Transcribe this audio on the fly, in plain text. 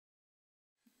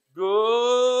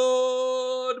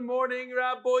Good morning,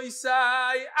 Rabbi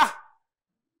Isai.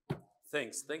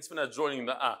 Thanks for not joining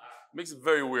the Makes it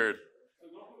very weird.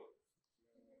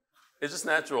 It's just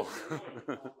natural.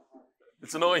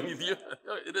 It's annoying.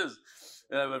 It is.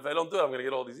 But if I don't do it, I'm going to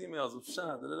get all these emails.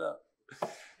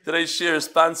 Today's shir is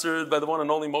sponsored by the one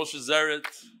and only Moshe Zeret.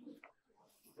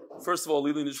 First of all,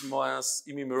 Lili Nishmas,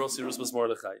 Imi Mirosi Rusmas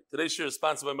Mordechai. Today's shir is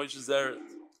sponsored by Moshe Zeret.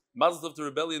 Mazel tov to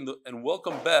Rebellion and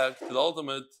welcome back to the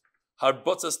ultimate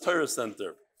Harbotzas Torah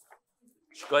Center.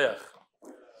 Shkoyach.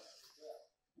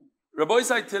 Rabbi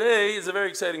Isai, today is a very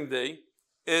exciting day.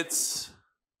 It's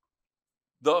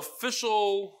the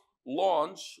official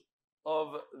launch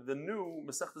of the new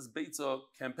Masechtas Beitza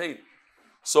campaign.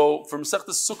 So for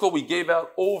Masechtas Sukkah, we gave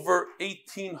out over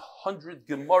 1,800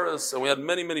 Gemaras, and we had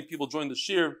many people join the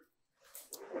shir.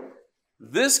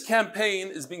 This campaign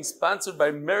is being sponsored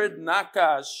by Merid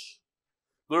Nakash,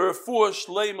 L'Refuah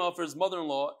Shleima for his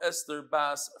mother-in-law, Esther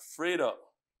Bas Freda.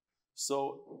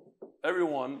 So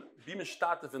everyone, be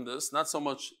mishtatif in this, not so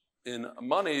much in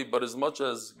money, but as much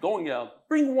as going out.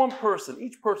 Bring one person,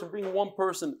 each person, bring one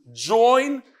person.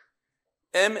 Join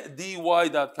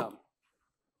mdy.com.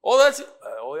 All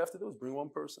you have to do is bring one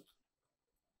person.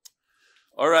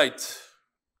 All right.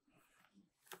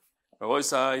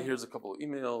 Here's a couple of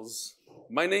emails.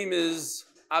 My name is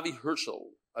Avi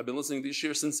Herschel. I've been listening to this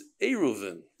year since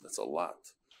Eruvin. That's a lot.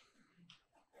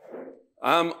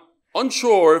 I'm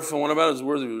unsure if one about it is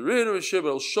worthy of reading a shir, but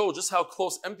it'll show just how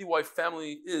close MDY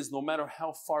family is, no matter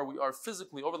how far we are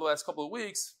physically. Over the last couple of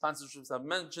weeks, sponsorships have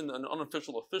mentioned an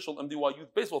official MDY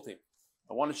youth baseball team.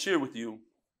 I want to share with you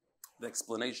the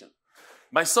explanation.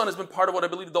 My son has been part of what I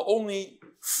believe the only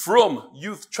Frum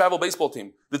youth travel baseball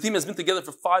team. The team has been together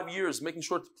for 5 years, making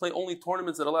sure to play only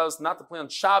tournaments that allow us not to play on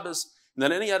Shabbos, and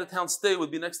that any out-of-town stay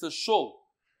would be next to shul.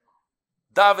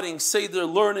 Davening, Seder,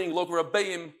 learning, local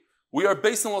Rabbeim. We are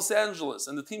based in Los Angeles,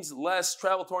 and the team's last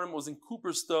travel tournament was in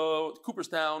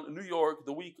Cooperstown, New York,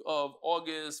 the week of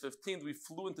August 15th. We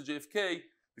flew into JFK.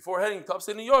 Before heading to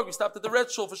upstate New York, we stopped at the Red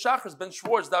Shul for Shachris. Ben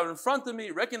Schwartz died in front of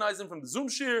me, recognized him from the Zoom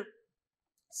shir,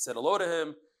 said hello to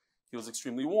him. He was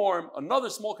extremely warm. Another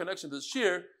small connection to the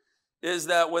shir is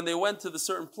that when they went to the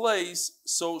certain place,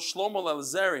 so Shlomo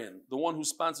Lazarian, the one who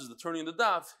sponsors the turning of the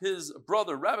daf, his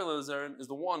brother, Rabbi Lazarian, is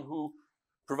the one who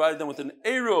provided them with an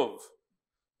Eruv.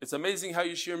 It's amazing how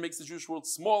Yeshir makes the Jewish world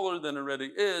smaller than it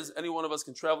already is. Any one of us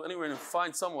can travel anywhere and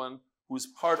find someone who is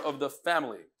part of the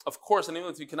family. Of course, an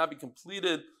interview cannot be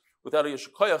completed without a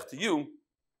Yeshikoyach to you.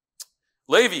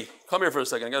 Levi, come here for a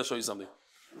second. I got to show you something.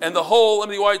 And the whole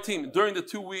MDY team, during the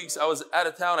 2 weeks I was out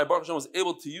of town, Baruch Hashem was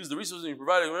able to use the resources you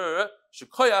provided.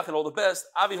 Shikoyach and all the best.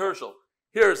 Avi Herschel.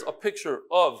 Here's a picture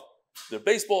of their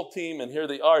baseball team, and here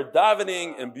they are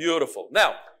davening and beautiful.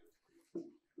 Now,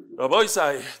 Rabbi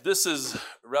Isai, this is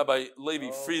Rabbi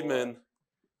Levi Friedman,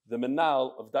 the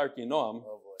Menal of Darkei Noam.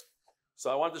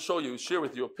 So I wanted to show you, share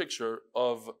with you a picture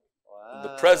of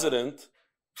the president,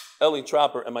 Eli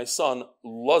Trapper, and my son,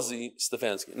 Luzzy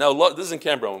Stefanski. Now, this is in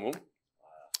Canberra.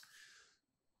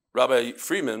 Rabbi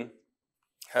Friedman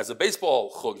has a baseball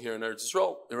chug here in Eretz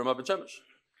Yisrael, in Ramat Beit Shemesh.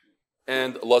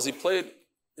 And Luzzy played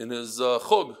in his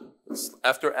chug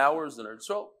after hours in Eretz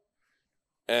Yisrael.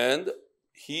 And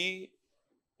he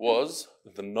was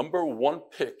the number 1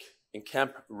 pick in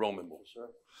Camp Roman.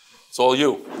 It's all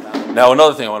you. Now,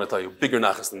 another thing I want to tell you, bigger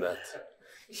nachas than that.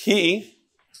 He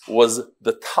was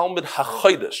the Talmud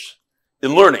HaChodesh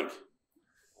in learning.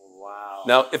 Wow.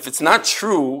 Now, if it's not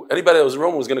true, anybody that was in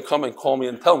Rome was going to come and call me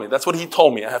and tell me. That's what he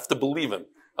told me. I have to believe him.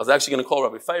 I was actually going to call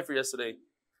Rabbi Pfeiffer yesterday.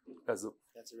 That's a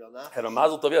real nachas. Had a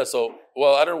mazel tov, yeah. So,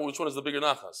 well, I don't know which one is the bigger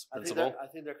nachas. I think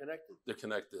they're connected. They're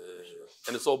connected. Sure.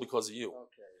 And it's all because of you.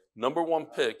 Okay. Number 1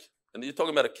 pick, and you're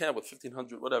talking about a camp with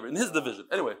 1,500, whatever, in his division.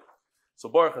 Anyway, so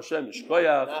Baruch Hashem,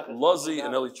 Yishkoyach, Luzzy,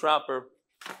 and Eli Trapper.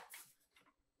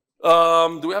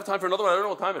 Do we have time for another one? I don't know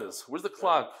what time it is. Where's the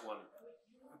clock?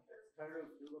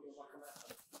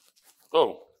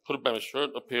 Oh, put it by my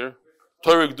shirt up here.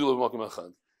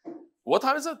 What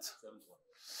time is it?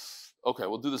 Okay,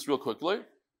 we'll do this real quickly.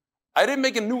 I didn't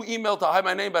make a new email to hide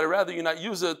my name, but I'd rather you not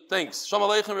use it. Thanks. Shalom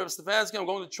Aleichem, Rabbi Stefanski. I'm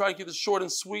going to try and keep this short and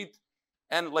sweet.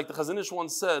 And like the Chazon Ish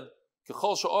once said, I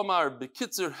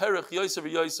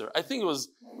think it was,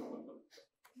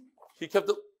 he kept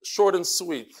it short and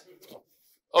sweet.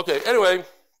 Okay, anyway,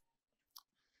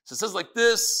 so it says like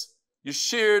this, you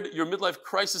shared your midlife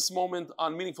crisis moment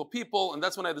on meaningful people, and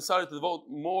that's when I decided to devote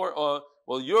more,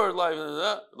 your life,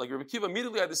 like Rabbi Kiva,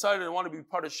 immediately I decided I wanted to be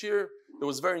part of Shir. It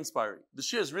was very inspiring. The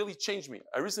Shir has really changed me.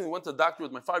 I recently went to the doctor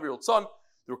with my 5-year-old son.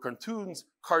 The There were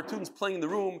cartoons playing in the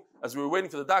room as we were waiting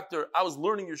for the doctor. I was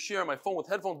learning your shir on my phone with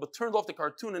headphones, but turned off the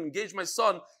cartoon and engaged my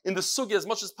son in the sugya as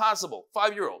much as possible,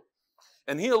 5-year-old.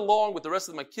 And he, along with the rest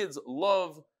of my kids,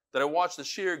 love that I watch the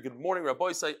shir. Good morning,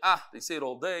 Rabbi say, they say it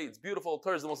all day. It's beautiful.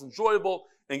 Torah is the most enjoyable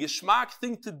and geschmack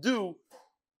thing to do.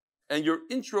 And your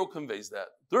intro conveys that.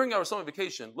 During our summer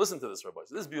vacation, listen to this, Rabbi.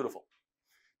 This is beautiful.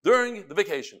 During the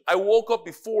vacation, I woke up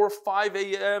before 5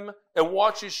 a.m. and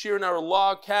watched his shir in our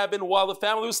log cabin while the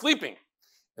family was sleeping.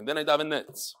 And then I daven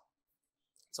nets.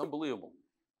 It's unbelievable.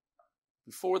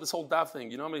 Before this whole daf thing,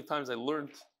 you know how many times I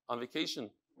learned on vacation?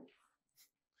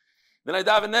 Then I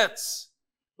daven nets.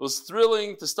 It was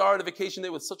thrilling to start a vacation day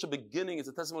with such a beginning. It's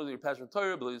a testimony to your passion for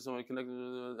Torah, believe someone connected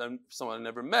with someone I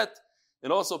never met.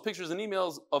 And also pictures and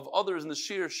emails of others in the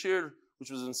shir shared, which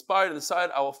was inspired and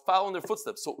decided I will follow in their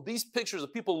footsteps. So these pictures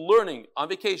of people learning on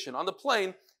vacation, on the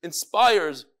plane,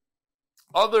 inspires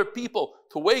other people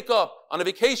to wake up on a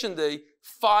vacation day,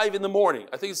 5 in the morning.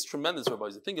 I think it's tremendous,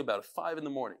 rabbis. Think about it, 5 in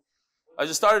the morning. I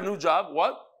just started a new job.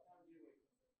 What?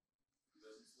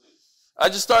 I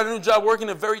just started a new job working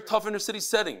in a very tough inner city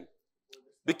setting.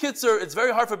 The Kitzer, it's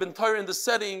very hard for Ben Torah in this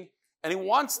setting, and he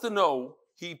wants to know,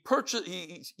 he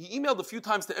emailed a few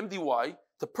times to MDY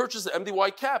to purchase the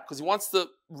MDY cap because he wants to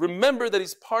remember that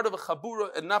he's part of a chabura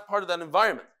and not part of that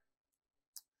environment.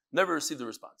 Never received a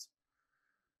response.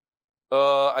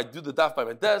 I do the daf by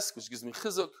my desk, which gives me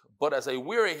chizuk, but as I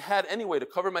wear a hat anyway to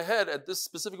cover my head at this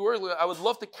specific work, I would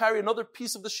love to carry another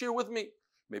piece of the shir with me.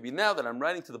 Maybe now that I'm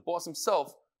writing to the boss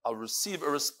himself, I'll receive a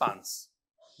response.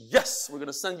 Yes, we're going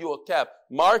to send you a cap.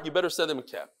 Mark, you better send him a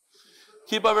cap.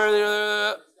 Keep up.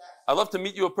 I'd love to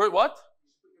meet you what?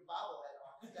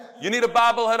 You need a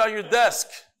bobblehead on your desk,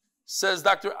 says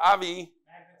Dr. Avi.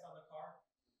 Magnets on the car.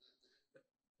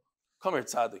 Come here,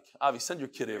 Tzaddik. Avi, send your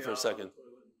kid here for a second.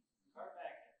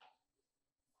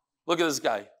 Look at this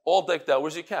guy, all decked out.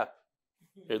 Where's your cap?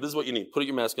 Here, this is what you need. Put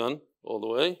your mask on all the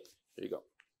way. Here you go.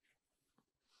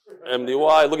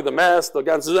 MDY, look at the mask. The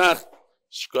ganze Sache.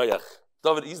 Shkoyach.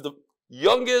 David, he's the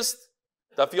youngest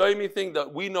Daf Yomi thing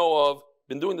that we know of.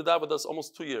 Been doing the daf with us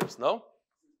almost 2 years, no?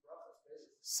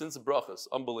 Since the brachas.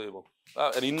 Unbelievable.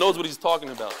 And he knows what he's talking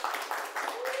about.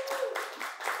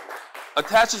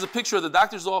 Attaches a picture of the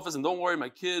doctor's office, and don't worry, my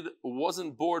kid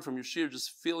wasn't bored from your shir,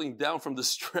 just feeling down from the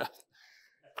stress.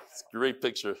 It's a great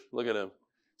picture. Look at him.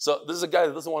 So this is a guy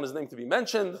that doesn't want his name to be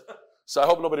mentioned, so I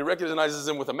hope nobody recognizes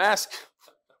him with a mask.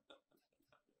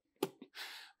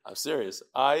 I'm serious.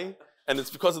 And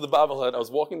it's because of the bobblehead. I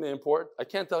was walking the airport. I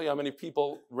can't tell you how many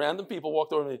people, random people,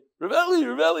 walked over me,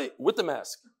 Ravelli, with the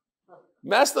mask.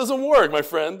 Mask doesn't work, my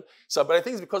friend. So, but I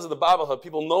think it's because of the bobblehead.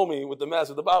 People know me with the mask,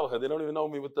 with the bobblehead. They don't even know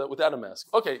me without a mask.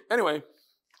 Okay, anyway,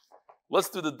 let's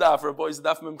do the daf. Our boys,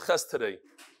 daf memches today.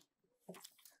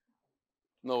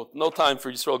 No time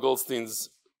for Yisrael Goldstein's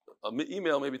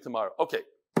email, maybe tomorrow. Okay.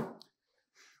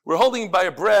 We're holding by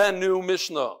a brand new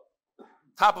Mishnah.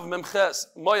 Top of Memches,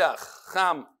 Moyach,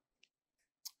 Cham.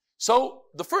 So,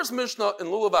 the first Mishnah in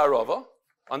Lulav Arava,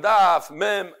 on Daf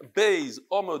Mem Beis,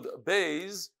 Omud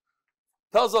Beis,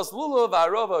 tells us Lulav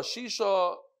Arava,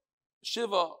 Shisha,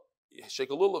 Shiva,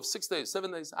 Shake a Lulav, 6 days,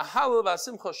 7 days, a Halav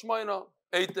Asimcha Shmoina,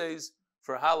 8 days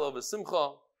for Halav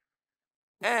Asimcha,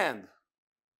 and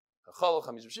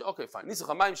okay, fine.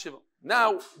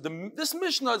 Now, this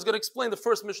Mishnah is going to explain the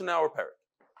first Mishnah in our parak.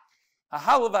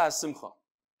 Halav Asimcha.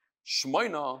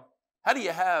 Shmoina, how do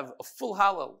you have a full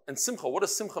halal? And simcha, what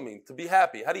does simcha mean? To be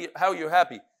happy. How are you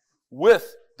happy?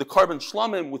 With the carbon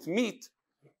shlamim, with meat.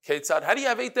 Ketzad, how do you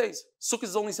have 8 days? Sukkot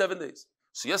is only 7 days.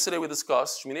 So yesterday we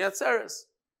discussed Shmini Atzeres.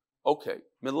 Okay.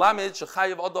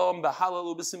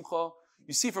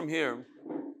 You see from here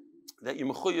that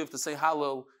you're mechuyev to say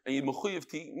halal, and you're mechuyev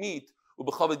to eat meat,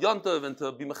 ubechaved yantav, and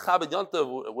to be mechabed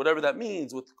yantav, whatever that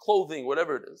means, with clothing,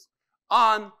 whatever it is.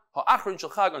 On ha'achrin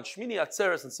shel on Shmini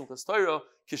Atzeres and Simchas Torah,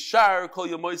 kishar kol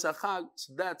yamois ha'chag.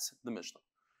 So that's the Mishnah.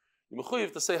 You're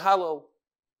mechuyev to say halal,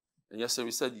 and yesterday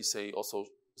we said you say also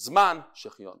zman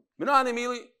shechion. Minan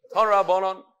emili Torah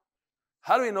banon.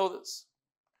 How do we know this?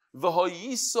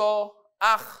 V'hoyiso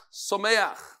ach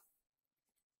someach.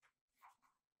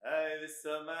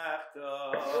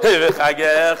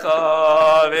 V'chagecha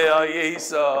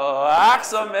v'hoyiso ach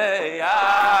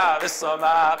someach.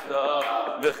 V'somachto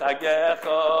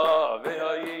v'chagecha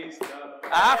v'hoyiso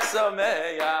ach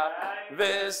someach.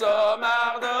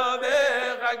 V'somachto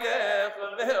v'chagecha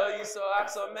v'hoyiso ach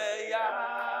someach.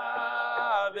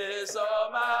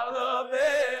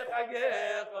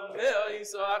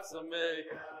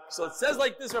 So it says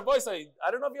like this, Rabbi say,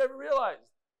 I don't know if you ever realized.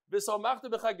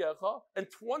 And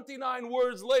 29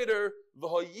 words later,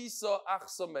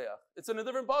 it's in a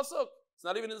different pasuk. It's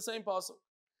not even in the same pasuk.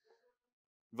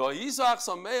 Why does the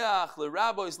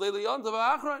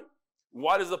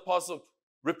pasuk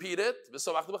repeat it?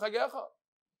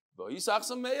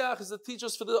 V'yisach is to teach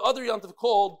us for the other yantiv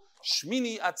called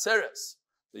Shmini Atzeres.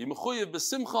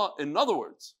 In other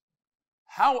words,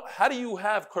 how do you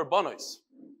have karbanos?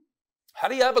 How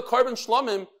do you have a carbon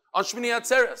shlamim on Shmini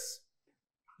Atzeres?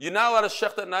 You're not allowed to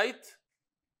shecht at night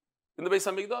in the Beis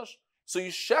Hamikdash, so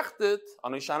you shecht it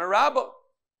on Hoshana Rabbah.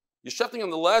 You're shechting on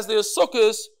the last day of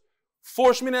Sukkot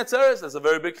for Shmini Atzeres. That's a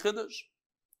very big chiddush.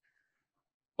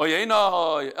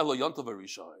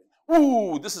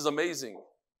 Ooh, this is amazing.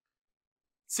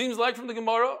 Seems like from the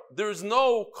Gemara, there is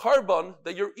no carbon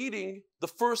that you're eating the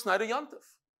first night of Yantiv.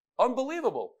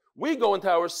 Unbelievable. We go into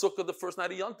our sukkah the first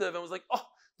night of Yantiv and was like, oh,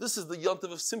 this is the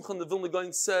Yantiv of Simcha. And the Vilna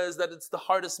Gaon says that it's the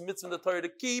hardest mitzvah in the Torah to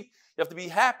keep. You have to be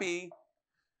happy.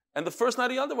 And the first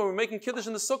night of Yantiv, when we're making Kiddush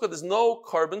in the sukkah, there's no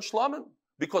carbon shlamim.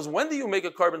 Because when do you make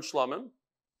a carbon shlamim?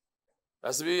 It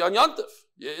has to be on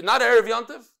Yantiv, not Erev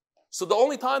Yantiv. So the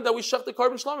only time that we shech the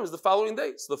carbon shlamim is the following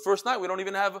day. So the first night we don't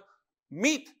even have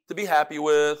meat to be happy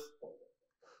with.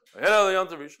 Now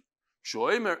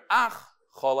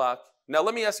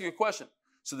let me ask you a question.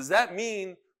 So does that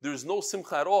mean there's no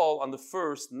simcha at all on the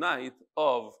first night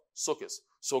of Sukkot?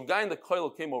 So a guy in the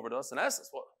koil came over to us and asked us,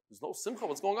 "What? There's no simcha?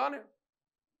 What's going on here?"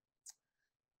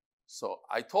 So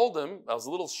I told him, I was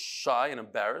a little shy and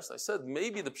embarrassed. I said,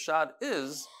 maybe the pshat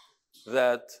is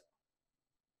that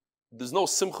there's no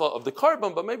simcha of the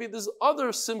carbon, but maybe there's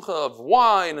other simcha of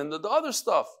wine and the other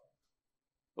stuff.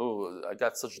 Oh, I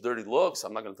got such dirty looks.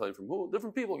 I'm not going to tell you from who.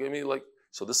 Different people gave me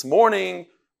so this morning,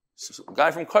 a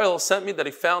guy from Koil sent me that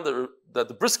he found that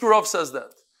the Briskerov says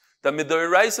that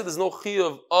Midoraisa there's no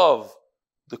chiyuv of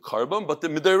the carbon, but the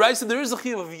Midoraisa there is a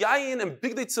chiyuv of yayin and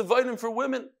big day tzavayim for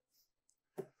women.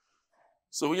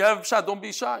 So we have pshat, don't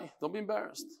be shy, don't be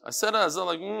embarrassed. I said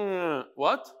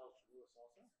what?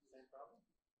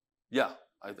 Yeah,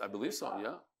 I believe so,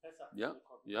 yeah,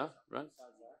 right.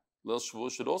 Lil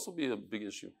Shavuot should also be a big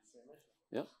issue.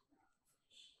 Yeah.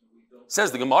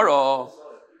 Says the Gemara.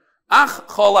 Ach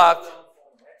cholak.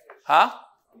 Huh?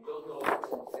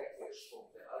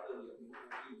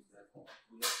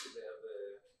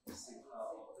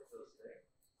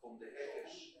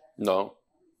 No.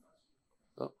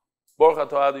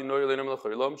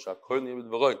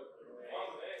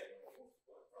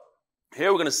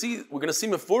 Here we're going to see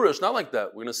mefurish, not like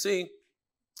that. We're going to see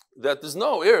that there's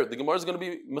no air. The Gemara is going to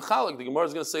be mechalik. The Gemara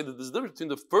is going to say that there's a difference between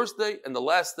the first day and the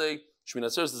last day. Shmini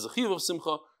Atzeres is a chiyuv of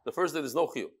simcha. The first day there's no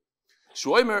chiyuv.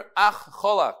 Shuomer ach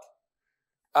cholak.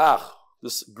 Ach,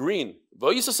 this green.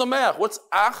 V'yisa sameach. What's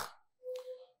ach?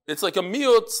 It's like a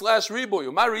miut / riboy.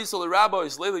 Umar yisol rabbi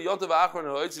is leila yontav achron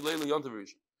and ha'etzi leila yontav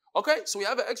rishon. Okay, so we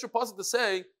have an extra pasuk to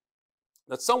say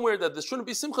that somewhere that there shouldn't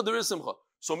be simcha, there is simcha.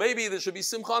 So maybe there should be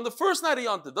simcha on the first night of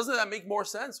Yontif. Doesn't that make more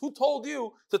sense? Who told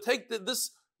you to take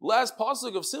this last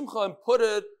pasuk of simcha and put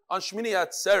it on Shmini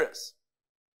Atzeres?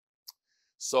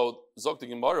 So Zok the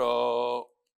Gemara,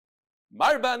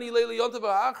 Marbani leili Yontif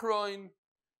Achroin,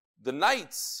 the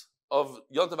nights of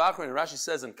Yontif Achroin. Rashi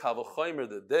says in Kavachomer,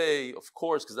 the day, of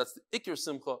course, because that's the Ikir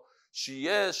simcha.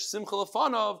 Sheyesh simcha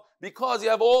lefanov, because you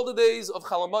have all the days of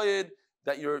Chalamayid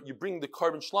that you bring the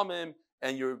carbon shlamim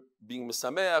and you're being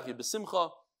misameach, you're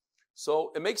besimcha.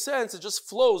 So it makes sense. It just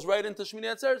flows right into Shmini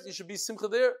Atzeres. You should be simcha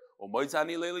there. Or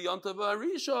moitzani leili yontav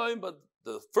arishaim. But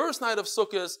the first night of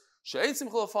Sukkot, she'ein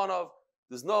simcha lefanov.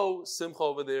 There's no simcha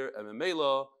over there. And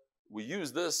memela, we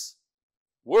use this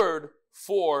word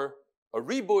for a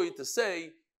riboy to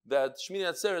say that Shmini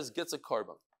Atzeres gets a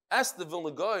carbon. Ask the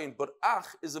Vilna Gaon, but ach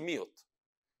is a miut.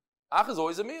 Ach is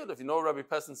always a miut. If you know Rabbi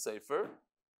Pessin's Sefer,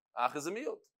 ach is a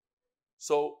miut.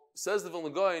 So says the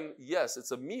Vilna Gaon, yes,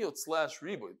 it's a miut /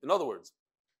 riboy. In other words,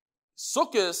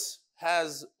 Sukkot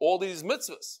has all these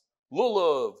mitzvahs,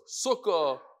 lulav,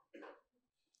 sukkah,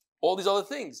 all these other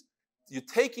things. You're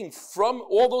taking from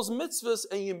all those mitzvahs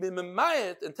and you're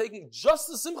mimayit and taking just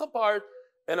the simcha part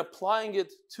and applying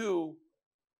it to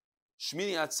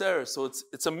Shmini Atzeres. So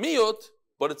it's a miut,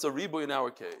 but it's a riboy in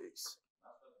our case.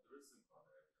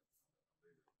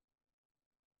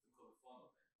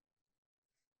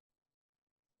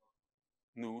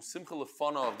 No, simcha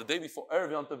lefanov, the day before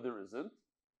Erev Yontav there isn't.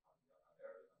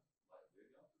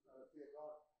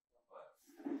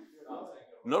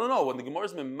 No. When the Gemara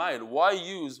is memayed, why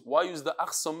use the ach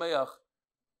sameach?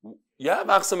 You have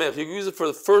ach sameach. You can use it for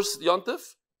the first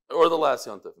Yontav or the last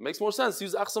Yontav. It makes more sense to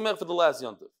use ach sameach for the last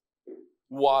Yontav.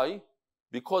 Why?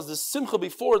 Because there's simcha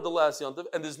before the last Yontav,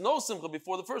 and there's no simcha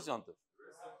before the first Yontav.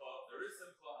 There is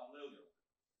simcha on Lil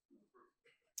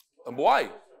Yontav. And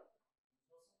why?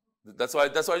 That's why I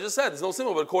just said there's no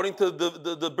simcha, but according to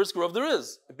the Brisker of there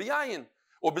is. B'yayin.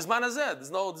 Or Bisman Hazeh,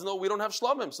 there's no, we don't have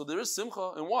Shlamim, so there is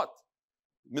Simcha in what?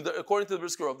 According to the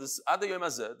Brisker of this Adayim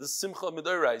Hazeh, this Simcha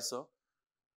Midai Raisa,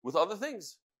 with other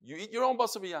things. You eat your own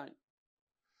Basar B'yayin.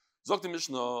 Zok the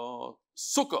Mishnah,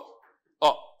 Sukkah.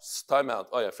 Oh, time out.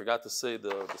 Oh yeah, I forgot to say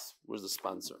where's the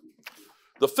sponsor?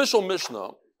 The official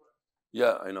Mishnah,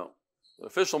 yeah, I know. The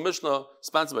official Mishnah,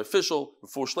 sponsored by official,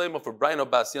 Refuah Shlema for Brian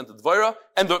Abbas Yenta Dvaira,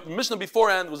 and the Mishnah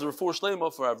beforehand was a Refuah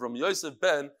Shlema for Avram Yosef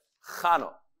ben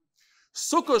Chana.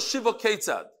 Sukkah Shiva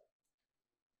Ketzad.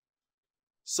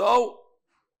 So,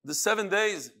 the 7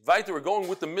 days, we're going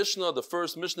with the Mishnah, the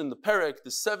first Mishnah in the Perek, the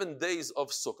 7 days of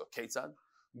Sukkah. Ketzad.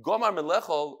 Gomar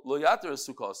Melechol Lo Yater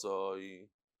Sukkah.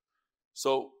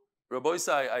 So, Rabbi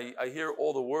Isai, I hear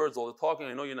all the words, all the talking.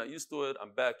 I know you're not used to it.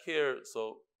 I'm back here,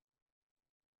 so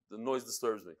the noise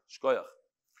disturbs me. Shkoyach.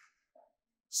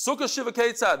 Sukkah Shiva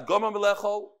Ketzad. Gomar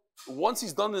Melechol. Once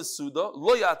he's done this Suda,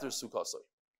 Lo Yater Sukkah.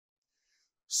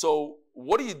 So,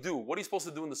 what do you do? What are you supposed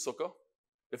to do in the Sukkah?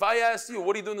 If I asked you,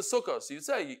 what do you do in the Sukkah? So you'd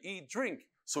say, you eat, drink.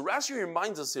 So Rashi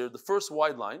reminds us here, the first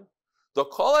wide line, the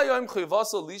Kol HaYom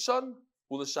Chayvasa Lishan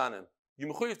U'Lishanen. You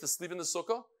mechuyev to sleep in the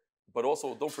Sukkah, but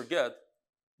also, don't forget,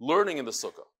 learning in the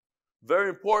Sukkah. Very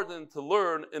important to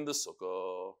learn in the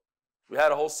Sukkah. We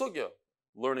had a whole Sukkah,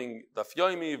 learning Daf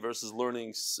Yomi versus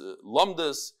learning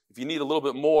Lamdas. If you need a little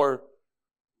bit more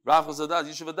Rachos Adas,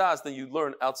 Yishuv Adas, then you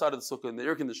learn outside of the Sukkah in the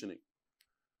air conditioning.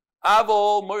 You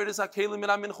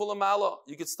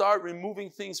could start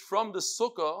removing things from the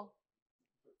Sukkah,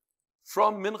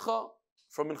 from Mincha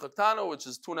Ktana, which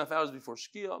is 2.5 hours before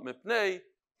Shkia.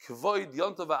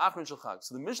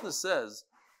 So the Mishnah says,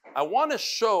 I want to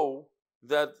show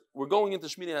that we're going into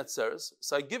Shmini Atzeres,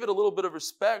 so I give it a little bit of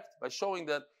respect by showing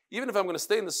that even if I'm going to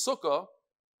stay in the Sukkah,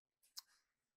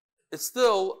 it's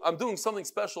still, I'm doing something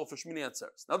special for Shmini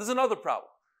Atzeres. Now there's another problem.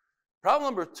 Problem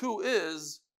number 2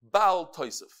 is Baal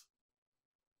Toisef.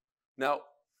 Now,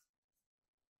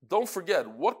 don't forget,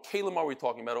 what Kalim are we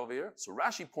talking about over here? So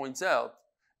Rashi points out,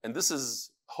 and this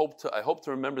is, I hope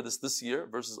to remember this year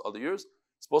versus other years,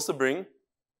 supposed to bring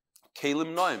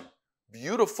Kalim Noim,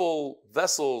 beautiful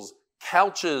vessels,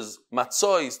 couches,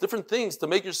 matzois, different things to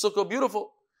make your sukkah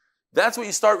beautiful. That's what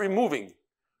you start removing.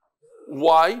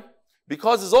 Why?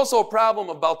 Because there's also a problem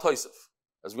of Baal Toisef,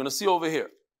 as we're going to see over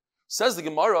here. Says the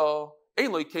Gemara,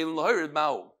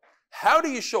 how do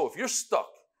you show if you're stuck?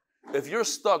 If you're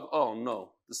stuck, oh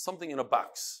no, there's something in a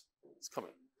box. It's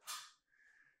coming.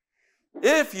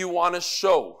 If you want to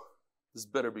show, this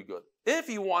better be good. If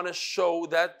you want to show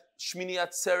that Shmini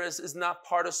Atzeres is not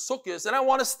part of Sukkot, and I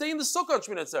want to stay in the Sukkah on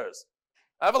Shmini Atzeres.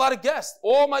 I have a lot of guests.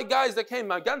 All my guys that came,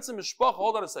 my ganze mishpach,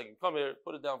 hold on a second. Come here,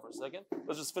 put it down for a second.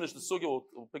 Let's just finish the Sukkah,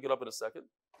 we'll pick it up in a second.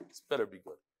 This better be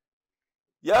good.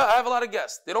 Yeah, I have a lot of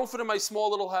guests. They don't fit in my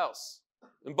small little house.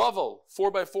 In Bavel,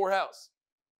 4x4 house.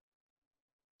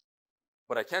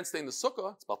 But I can't stay in the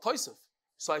Sukkah, it's Baal Toisef.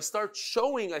 So I start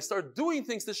doing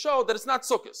things to show that it's not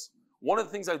Sukkahs. One of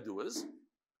the things I do is,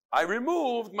 I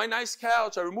removed my nice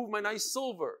couch, I removed my nice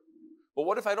silver. But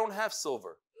what if I don't have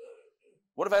silver?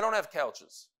 What if I don't have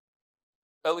couches?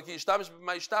 What do you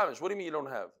mean you don't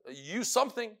have? You use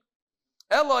something.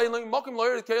 You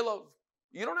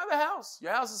don't have a house.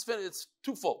 Your house is finished, it's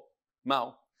too full.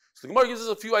 Now, so the Gemara gives us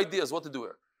a few ideas what to do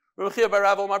here.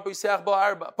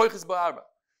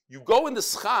 You go in the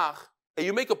schach and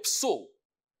you make a psul.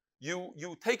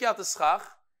 You take out the schach.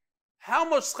 How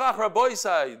much schach Rabbi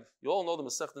side? You all know the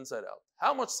Masechet inside out.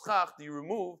 How much schach do you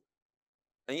remove?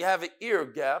 And you have an ear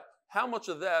gap. How much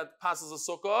of that passes a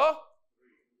sukkah?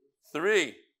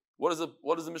 3. What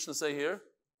does the Mishnah say here?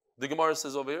 The Gemara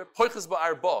says over here, Poiches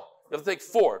ba'arba. You have to take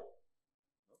 4.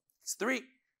 It's 3.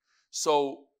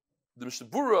 So the Mishnah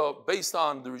Bura, based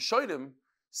on the Rishonim,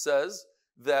 says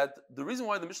that the reason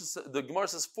why the Gemara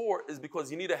says 4 is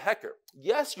because you need a hecker.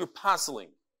 Yes, you're passing.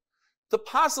 The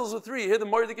passels are 3. Here the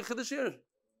Mardik Chiddush.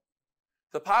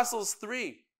 The passels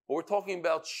 3. But we're talking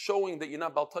about showing that you're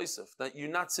not Baal Toisef, that you're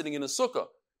not sitting in a sukkah.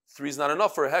 3 is not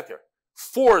enough for a hecker.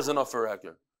 4 is enough for a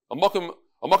hecker. A makam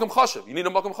chashav. You need a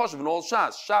makam chashav in all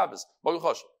Shabbos. Makam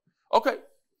chashav. Okay.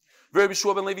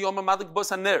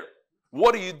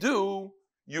 What do?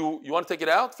 You want to take it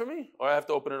out for me? Or I have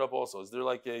to open it up also? Is there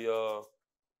like a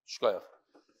shkoyach?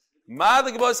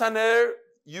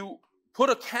 You put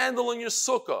a candle in your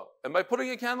sukkah. And by putting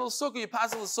a candle in the sukkah, you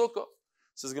pass the sukkah.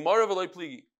 Says Gemara v'loi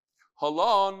pligi.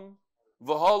 Halon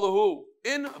v'halahu.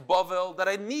 In Bavel, that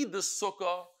I need this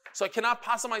sukkah, so I cannot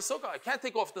pass on my sukkah. I can't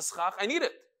take off the schach. I need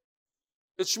it.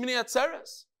 It's Shmini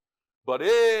Atzeres. But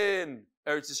in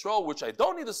Eretz Yisrael, which I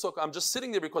don't need the sukkah, I'm just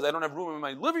sitting there because I don't have room in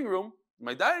my living room, in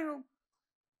my dining room.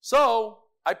 So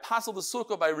I pass the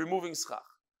sukkah by removing schach.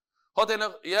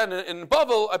 Yeah, in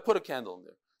Bavel, I put a candle in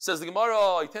there. Says the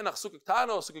Gemara,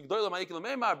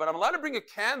 but I'm allowed to bring a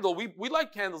candle. We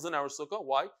like candles in our sukkah.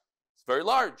 Why? It's very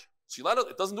large. So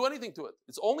it doesn't do anything to it.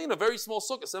 It's only in a very small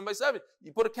sukkah, 7 by 7.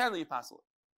 You put a candle, you pass it.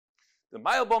 The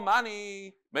Mayal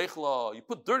Bomani Mechla, you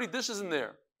put dirty dishes in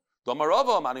there.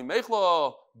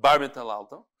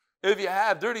 If you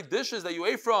have dirty dishes that you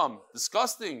ate from,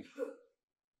 disgusting,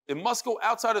 it must go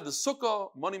outside of the sukkah.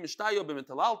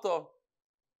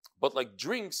 But like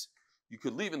drinks, you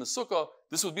could leave in the sukkah.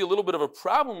 This would be a little bit of a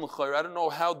problem. I don't know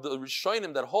how the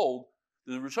Rishonim that hold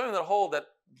that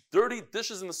dirty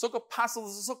dishes in the sukkah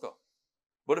passes the sukkah.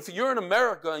 But if you're in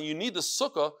America and you need the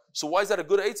sukkah, so why is that a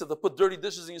good eitzah to put dirty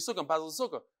dishes in your sukkah and pass the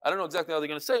sukkah? I don't know exactly how they're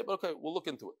going to say it, but okay, we'll look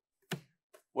into it.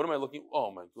 What am I looking?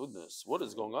 Oh my goodness, what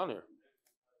is going on here?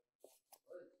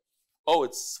 Oh,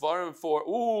 it's Svarim for.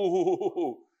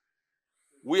 Ooh,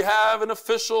 we have an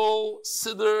official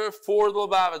siddur for the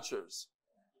Lubavitchers.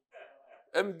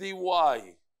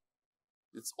 MDY.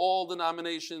 It's all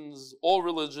denominations, all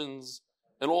religions,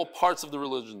 and all parts of the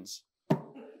religions.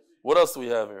 What else do we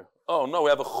have here? Oh no, we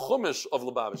have a chumash of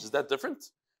Lubavitch. Is that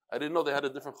different? I didn't know they had a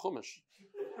different chumash.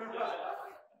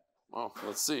 Oh,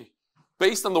 let's see.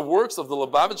 Based on the works of the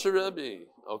Lubavitcher Rebbe.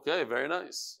 Okay, very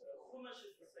nice.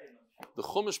 The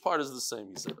chumash part is the same,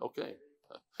 he said. Okay.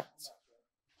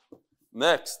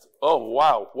 Next. Oh,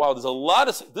 wow. Wow, there's a lot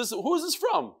of this. Who is this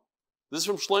from? This is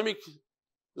from Shlomi.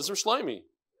 This is from Shlomi.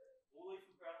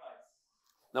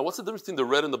 Now, what's the difference between the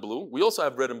red and the blue? We also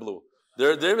have red and blue.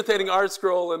 They're imitating Art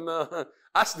Scroll and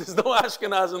there's no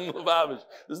Ashkenaz in Lubavitch.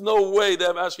 There's no way they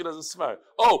have Ashkenaz in Sfar.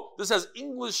 Oh, this has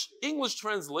English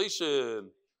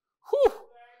translation. Whew.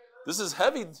 This is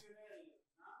heavy.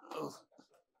 Oh.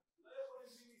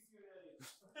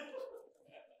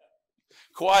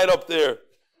 Quiet up there.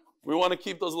 We want to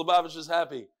keep those Lubavitchers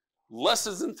happy.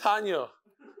 Lessons in Tanya.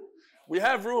 We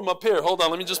have room up here. Hold on,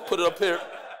 let me just put it up here.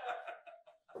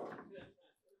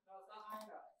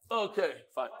 Okay,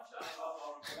 fine.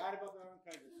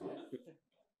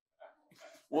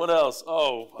 What else?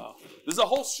 Oh, wow. There's a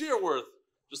whole shear worth.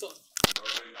 This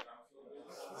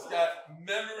got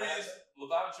memories,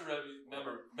 Lubavitcher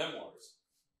Rebbe memoirs.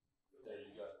 There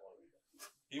you go.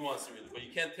 He wants to read it, but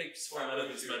you can't take Sforim out of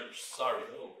his memories. Sorry.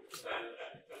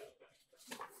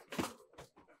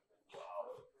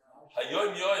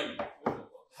 Hayoim Yoim.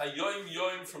 Hayoim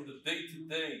Yoim from the day to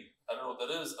day. I don't know what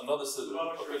that is. Another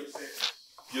siddur. Okay.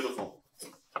 Beautiful.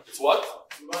 It's what?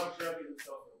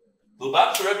 The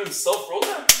Lubavitcher Rebbe himself wrote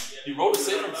that? He wrote a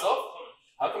sefer himself?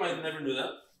 How come I never knew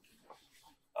that?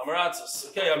 Amaratzis.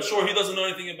 Okay, I'm sure he doesn't know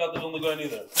anything about the Vilna Gaon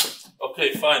either.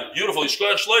 Okay, fine. Beautiful.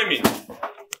 Yishkoyach Shloimi.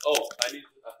 Oh, I need...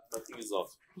 my thing is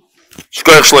off.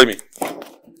 Yishkoyach Shloimi.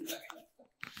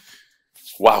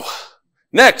 Wow.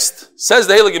 Next, says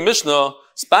the Heilige Mishnah,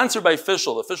 sponsored by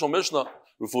official Mishnah,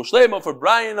 Rufu Shleima for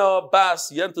Brian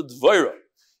Bas Yenta Dvoira.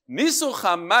 Nisuch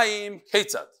HaMayim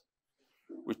Ketzad.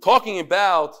 We're talking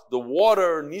about the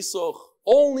water, Nisuch.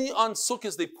 Only on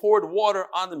Sukkot they poured water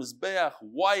on the Mizbeach.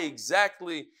 Why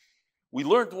exactly? We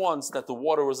learned once that the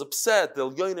water was upset,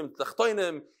 and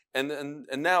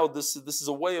now this is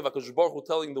a way of HaKadosh Baruch Hu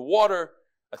telling the water.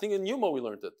 I think in Yuma we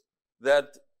learned it,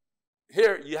 that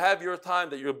here you have your time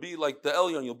that you'll be like the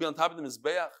Elyon, you'll be on top of the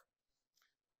Mizbeach.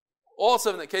 Also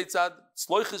in the Ketzad,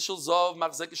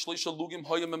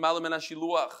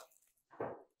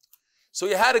 so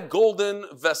you had a golden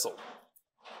vessel.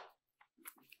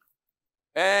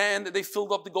 And they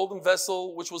filled up the golden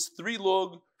vessel, which was 3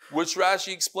 lug, which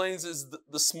Rashi explains is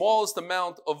the smallest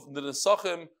amount of the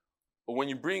nesachim. When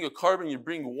you bring a carbon, you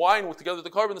bring wine together with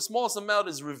the carbon, the smallest amount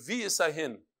is revi'is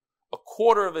ahin, a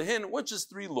quarter of a hin, which is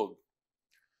 3 lug.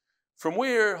 From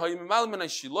where,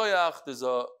 there's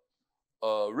a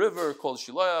river called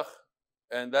Shiloach,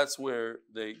 and that's where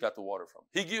they got the water from.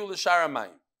 Higiu l'shar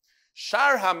hamayim.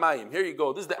 Shar hamayim, here you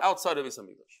go, this is the outside of Beis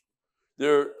Hamikdash.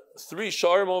 There are 3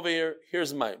 sharim over here.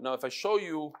 Here's mine. Now, if I show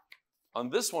you on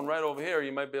this one right over here,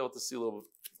 you might be able to see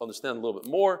understand a little bit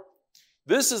more.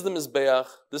 This is the Mizbeach.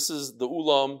 This is the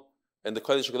Ulam, and the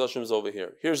Kodesh HaKadoshim is over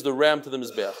here. Here's the ram to the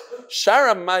Mizbeach.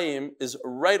 Shar HaMayim is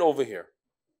right over here.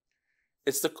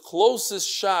 It's the closest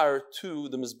shar to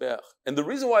the Mizbeach. And the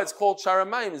reason why it's called Shar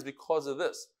HaMayim is because of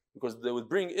this. Because they would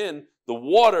bring in the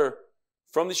water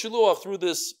from the Shiluach through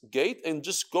this gate and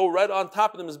just go right on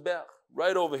top of the Mizbeach,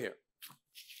 right over here.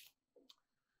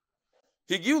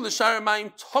 Out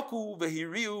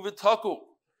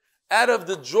of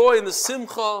the joy and the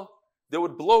simcha, they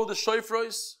would blow the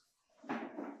shofros,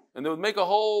 and they would make a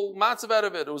whole matzav out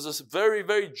of it. It was a very,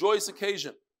 very joyous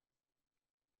occasion.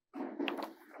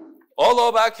 Now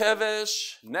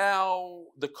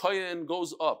the kohen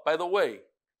goes up. By the way,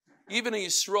 Even a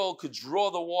Yisrael could draw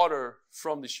the water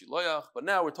from the Shiloach, but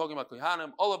now we're talking about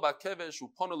Kohanim, all about Kevesh,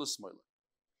 Uponu L'Smoila.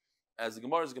 As the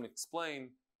Gemara is going to explain,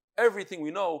 everything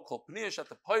we know, Kol Pniyash at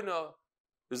the Paina,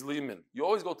 is Liyamin. You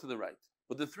always go to the right.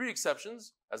 But the three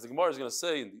exceptions, as the Gemara is going to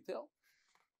say in detail,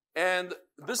 and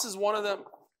this is one of them.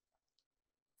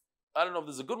 I don't know if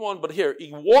this is a good one, but here,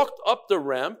 he walked up the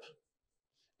ramp,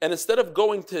 and instead of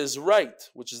going to his right,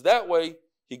 which is that way,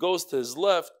 he goes to his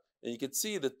left, and you can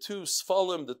see the two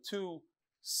Sfalim, the two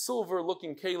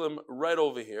silver-looking kalim right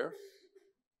over here.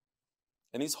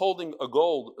 And he's holding a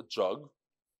gold jug.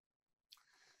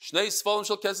 Shnei Sfalim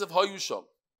shel kesef hayu sham.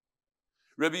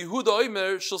 Rabbi Yehuda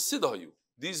Omer shel sid hayu.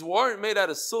 These weren't made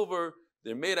out of silver,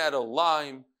 they're made out of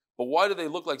lime. But why do they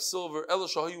look like silver? Ela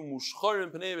shahayu mushcharim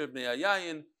pnei bnei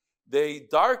hayayin. They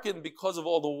darkened because of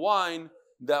all the wine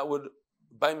that would,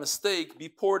 by mistake, be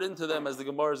poured into them, as the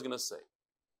Gemara is going to say.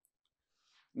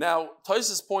 Now,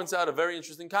 Tosfos points out a very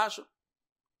interesting kasha.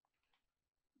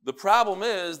 The problem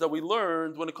is that we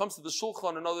learned, when it comes to the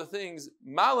Shulchan and other things,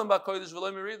 malim ba'kodesh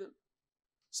v'lo meridin.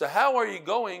 So how are you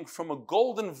going from a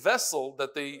golden vessel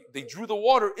that they drew the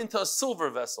water into a silver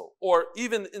vessel, or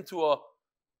even into a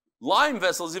lime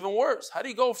vessel is even worse? How do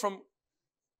you go from...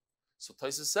 So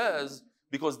Tosfos says,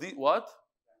 because what?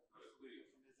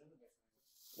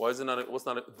 Why is it not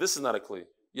this is not a kli.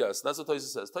 Yes, that's what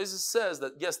Tosfos says. Tosfos says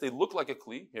that, yes, they look like a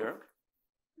kli here,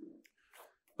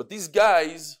 but these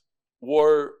guys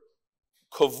were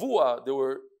kavua, they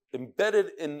were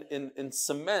embedded in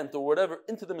cement or whatever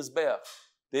into the mizbeach.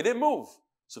 They didn't move.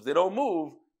 So if they don't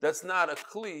move, that's not a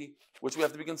kli, which we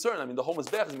have to be concerned. I mean, the whole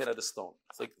mizbeach is made out of stone.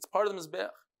 It's part of the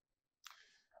mizbeach.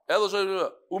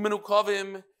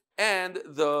 And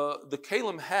the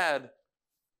kalim had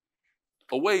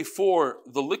a way for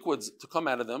the liquids to come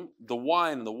out of them, the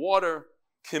wine and the water.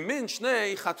 Kimin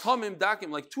shnei chatamim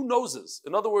dakim, like two noses.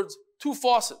 In other words, two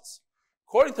faucets.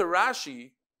 According to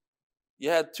Rashi, you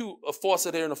had a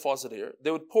faucet here and a faucet here. They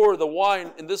would pour the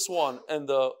wine in this one and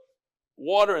the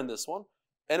water in this one,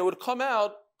 and it would come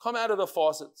out of the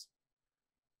faucets.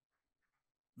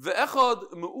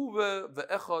 Ve'echad me'uve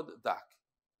ve'echad dak.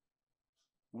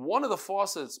 One of the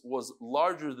faucets was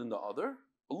larger than the other,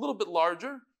 a little bit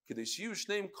larger. As the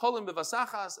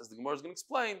Gemara is going to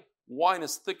explain, wine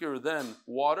is thicker than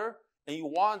water, and you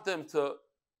want them to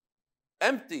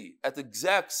empty at the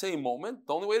exact same moment.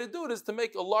 The only way to do it is to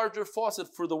make a larger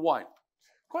faucet for the wine.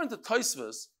 According to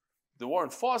Tosfos, there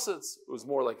weren't faucets, it was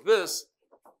more like this.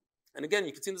 And again,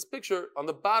 you can see in this picture, on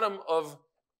the bottom of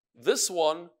this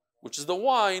one, which is the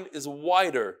wine, is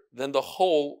wider than the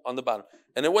hole on the bottom.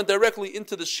 And it went directly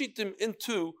into the shitim,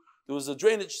 there was a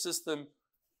drainage system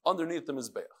underneath the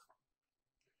mizbeach.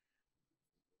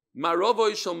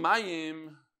 Maravoi shel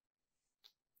mayim.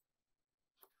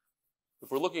 If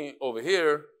we're looking over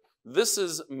here, this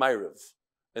is Ma'ariv,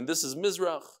 and this is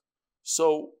Mizrach.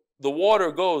 So the water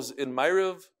goes in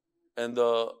Ma'ariv, and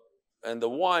the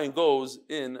wine goes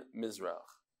in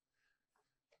Mizrach.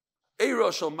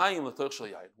 Eira shel mayim l'toch shel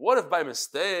yayin. What if by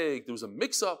mistake there was a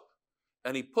mix-up,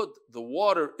 and he put the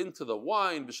water into the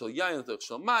wine, b'shel yayin l'toch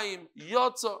shel mayim,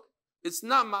 yotza. It's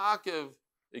not ma'akev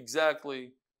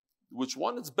exactly which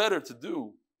one. It's better to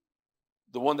do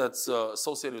the one that's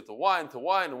associated with the wine, to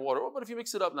wine and water. But if you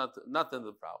mix it up, not the end of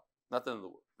the problem, not the end of the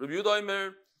world. Rabbi Yehuda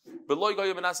Omer, b'lo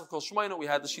yigayim v'nasach kol shmayna. We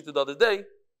had the shita the other day.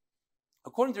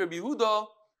 According to Rabbi Yehuda,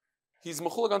 he's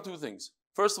mechulag on two things.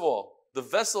 First of all, the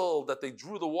vessel that they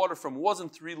drew the water from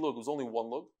wasn't 3 lug; it was only 1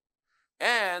 lug.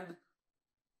 And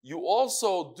you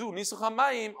also do Nisuch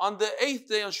HaMayim on the 8th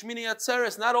day on Shmini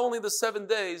Atzeres, not only the 7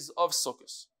 days of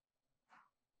Sukkot.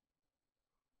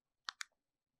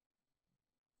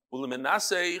 The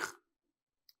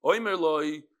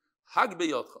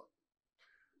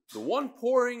one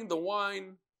pouring the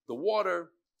wine, the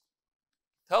water,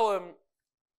 tell him,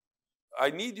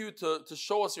 I need you to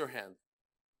show us your hand.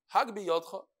 Hag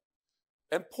biyodcha,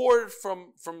 and pour it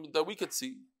from that we could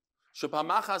see.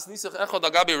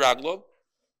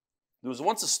 There was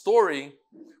once a story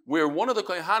where one of the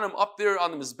Kohanim up there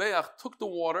on the Mizbeach took the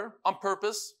water on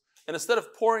purpose, and instead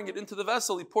of pouring it into the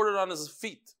vessel, he poured it on his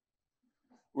feet.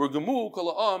 He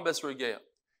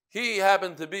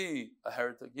happened to be a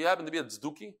heretic. He happened to be a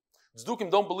tzduki. Tzdukim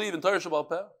don't believe in Torah Shabbal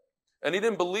Peh. And they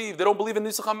don't believe in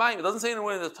Nisuch HaMayim. It doesn't say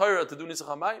anywhere in the Torah to do Nisuch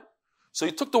HaMayim. So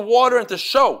he took the water and to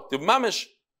show the mamish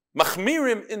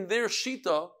machmirim in their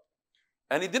shita,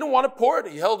 and he didn't want to pour it.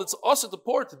 He held it's also to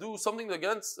pour it, to do something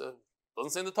against,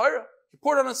 doesn't say in the Torah. He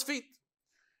poured it on his feet.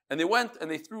 And they went and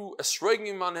they threw a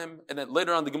shragim on him, and then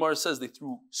later on the Gemara says they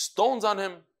threw stones on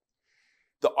him.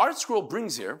 The Art Scroll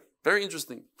brings here, very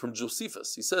interesting, from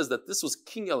Josephus. He says that this was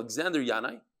King Alexander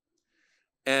Yanai,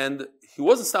 And he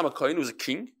wasn't Stam a Kohen, he was a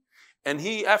king. And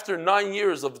he, after 9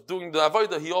 years of doing the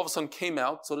Avodah, he all of a sudden came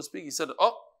out, so to speak. He said,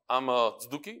 oh, I'm a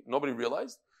Tzduki. Nobody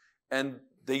realized. And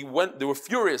they were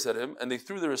furious at him, and they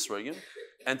threw their Esrogim.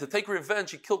 And to take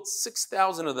revenge, he killed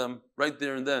 6,000 of them right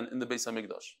there and then in the Beis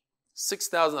HaMikdash.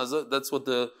 6,000, that's what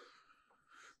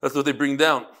they bring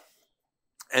down.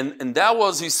 And that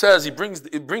was, he says, it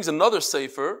brings another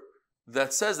sefer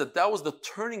that says that was the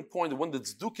turning point when the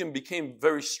Tzdukim became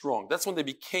very strong. That's when they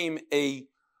became a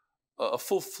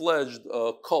full-fledged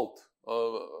cult,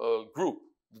 group,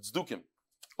 the Tzdukim.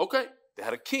 Okay, they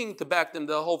had a king to back them,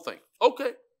 the whole thing.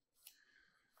 Okay.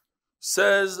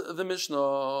 Says the Mishnah,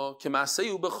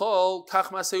 K'maseu b'chol, kach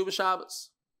maseu b'Shabbos.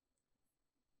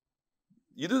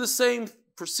 You do the same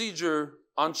procedure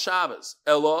on Shabbos.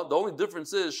 Ella, the only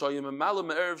difference is, Shayim Emalim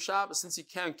Erev Shabbos, since you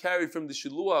can't carry from the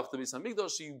Shiluach to Beis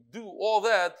HaMikdash, so you do all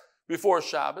that before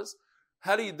Shabbos.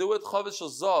 How do you do it? Chavetz shel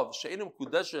zav, she'enim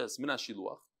kudeshes min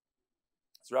ha-Shiluach.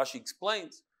 So Rashi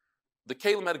explains, the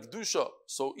Kalim had Kedusha,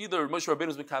 so either Moshe Rabbeinu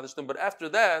is Mekadesh them, but after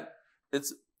that,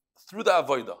 it's through the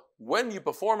Avodah. When you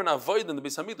perform an Avodah in the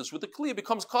Beis HaMikdash with the Kli, it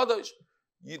becomes Kadosh.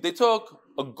 They took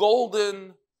a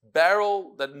golden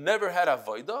barrel that never had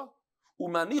Avodah,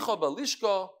 umanicha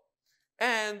balishka,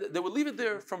 and they would leave it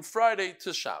there from Friday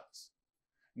to Shabbos.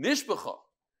 Nishbecha,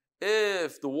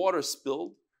 if the water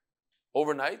spilled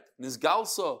overnight,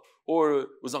 nizgalsa, or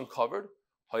was uncovered,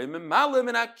 hayimemalim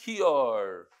in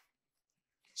akiyar.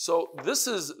 So this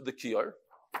is the kiyar.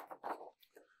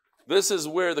 This is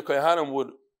where the kohanim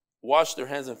would wash their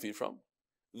hands and feet from.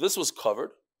 This was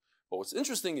covered. But what's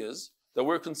interesting is that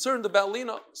we're concerned about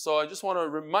lina. So I just want to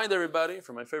remind everybody,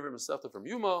 from my favorite Masechta from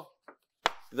Yuma,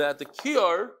 that the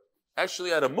kiyar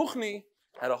actually had a muchni,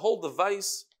 had a whole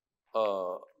device,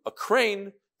 a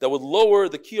crane that would lower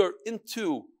the kiyar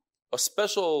into a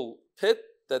special pit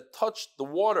that touched the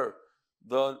water,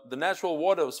 the natural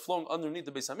water was flowing underneath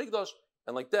the Beis HaMikdash,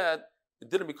 and like that, it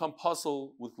didn't become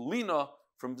puzzle with lina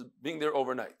from being there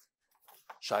overnight.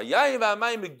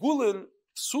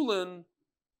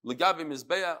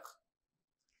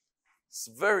 It's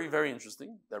very, very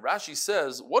interesting that Rashi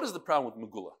says, what is the problem with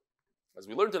Megullah? As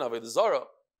we learned in Avodah Zarah,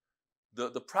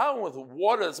 the problem with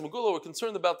water that's Megullah, we're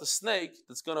concerned about the snake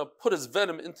that's going to put its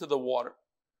venom into the water.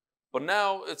 But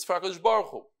now it's for HaKadosh Baruch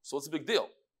Hu, so it's a big deal.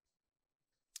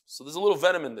 So there's a little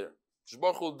venom in there. HaKadosh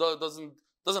Baruch Hu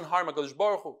doesn't harm HaKadosh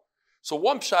Baruch Hu. So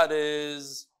one pshat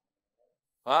is,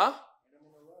 Edim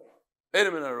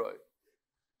in Aroi.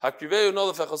 Hakriveyu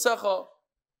no lefechosecha,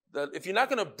 that if you're not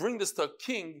going to bring this to a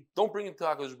king, don't bring it to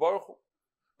HaKadosh Baruch Hu.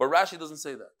 But Rashi doesn't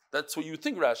say that. That's what you would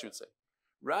think Rashi would say.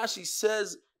 Rashi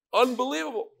says,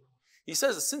 unbelievable. He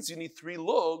says that since you need 3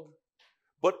 log,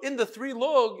 but in the 3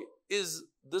 log is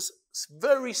this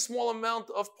very small amount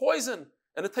of poison,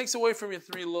 and it takes away from your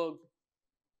 3 log.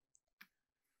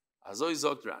 Azoi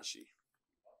zogt Rashi.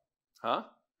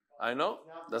 I know.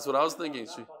 That's what I was thinking.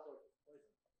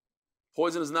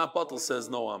 Poison is not bottle, says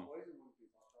Noam,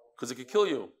 because it could kill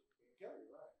you.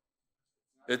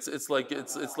 It's like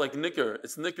nicker.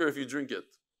 It's nicker if you drink it.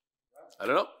 I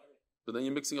don't know, but then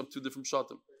you're mixing up 2 different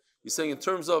shatim. He's saying in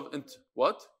terms of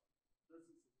what?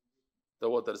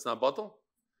 That it's not bottle?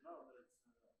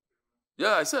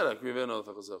 Yeah, I said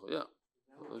yeah.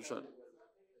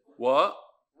 What?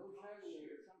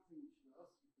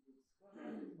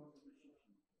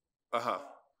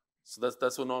 So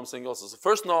that's what Noam is saying also. So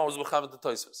first Noam was mechaven to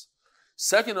Tosfos.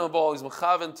 Second of all, he's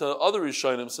mechaven to other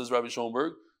Rishonim, says Rabbi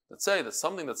Schoenberg, that say that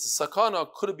something that's a sakana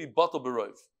could it be batal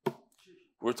b'roiv.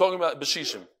 We're talking about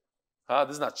b'shishim. This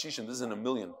is not shishim. This is in a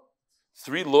million.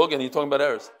 3 lug, and you're talking about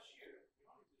errors.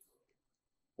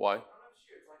 Why?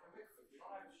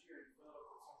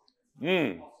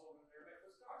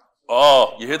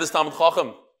 Oh, you hear this Talmud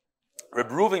Chacham? Reb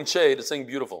Reuven Shade is saying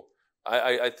beautiful.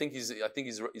 I think he's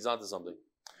onto something.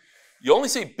 You only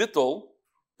say bittul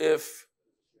if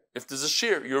there's a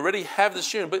shear. You already have the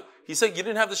shear, but he said you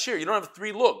didn't have the shear. You don't have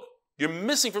 3 lug. You're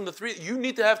missing from the 3. You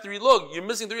need to have 3 lug. You're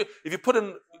missing 3. If you put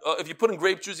in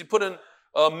grape juice, you put in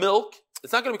milk,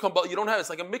 it's not going to become. You don't have. It's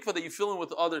like a mikvah that you fill in with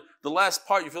the last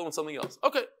part. You fill in with something else.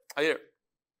 Okay, I hear.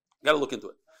 Got to look into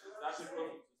it.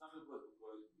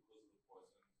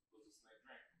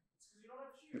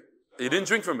 You didn't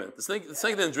drink from it. The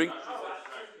snake didn't drink.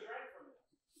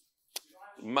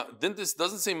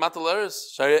 Doesn't say matal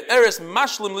eres. Eres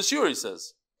mashlim l'shiur, he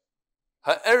says.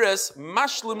 Ha'eres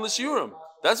mashlim l'shiurim.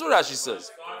 That's what Rashi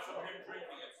says.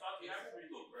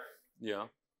 Yeah. And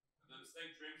then the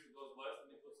snake drinks, it goes left,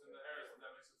 and he puts in the eres, and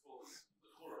that makes it full.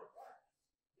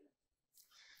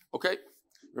 Okay.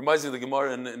 Reminds me of the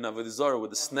Gemara in Avodah Zarah where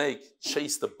the snake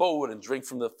chased the boat and drank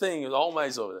from the thing. The whole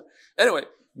maze over there. Anyway,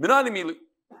 Minani Mili.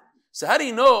 So how do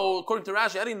you know, according to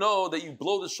Rashi, how do you know that you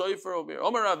blow the shofar over here?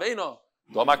 Omer Raveinu,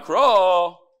 do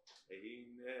makro.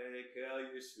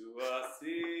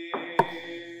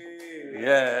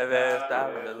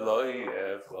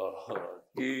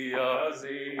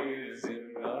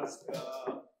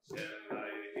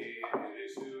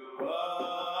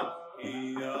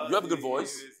 You have a good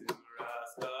voice.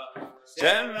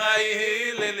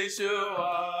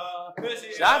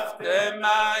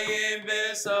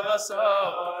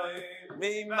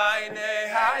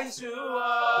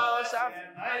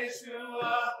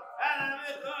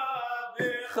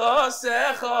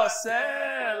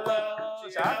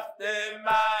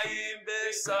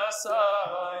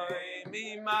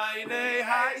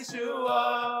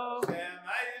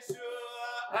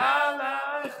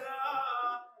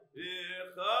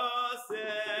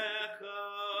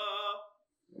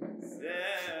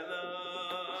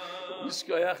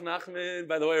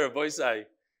 By the way, Rabbi Isai,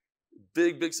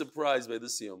 big surprise by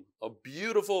this Yom. A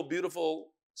beautiful,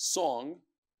 beautiful song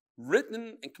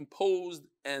written and composed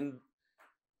and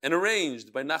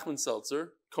arranged by Nachman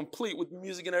Seltzer, complete with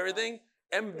music and everything.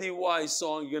 MDY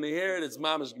song, you're going to hear it, it's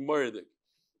Mamash Gemaradik.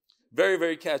 Very,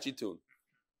 very catchy tune.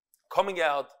 Coming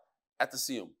out at the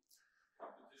Siyum.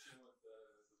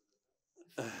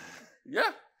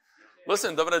 Yeah.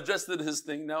 Listen, David addressed his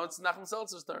thing, now it's Nachman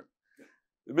Seltzer's turn.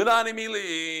 How do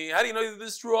you know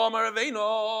this is true?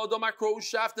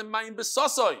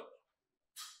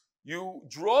 You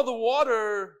draw the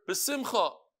water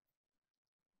besimcha.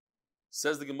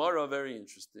 Says the Gemara, very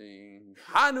interesting.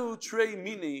 Hanu trei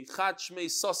mini chachmei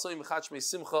sasoim chachmei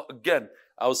simcha. Again,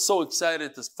 I was so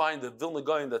excited to find the Vilna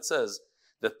Gaon that says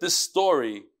that this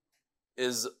story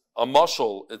is a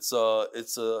mashal. It's a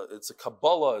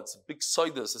Kabbalah. It's a big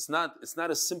soidus. It's not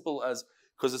as simple as,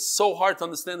 because it's so hard to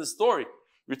understand the story.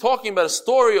 We're talking about a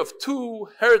story of two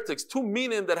heretics, two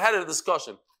minim that had a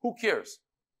discussion. Who cares?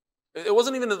 It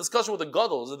wasn't even a discussion with the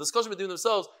gadol. It was a discussion between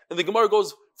themselves, and the Gemara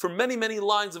goes for many, many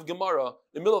lines of Gemara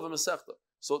in the middle of a Masechta.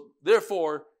 So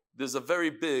therefore, there's a very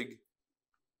big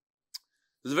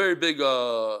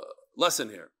lesson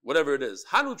here, whatever it is.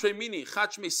 Hanu treimini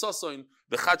chachmei sasoin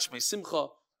v'chachmei simcha.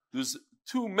 There's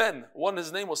two men. One,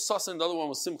 his name was Sasan, the other one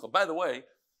was Simcha. By the way,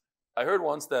 I heard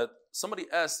once that somebody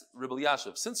asked Rebbe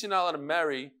Elyashiv, since you're not allowed to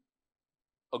marry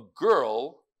a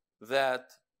girl that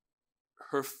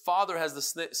her father has the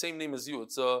same name as you,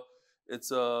 it's a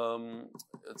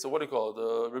what do you call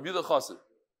it? Rebbe Yehuda Chassid.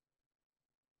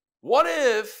 What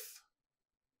if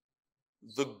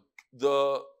the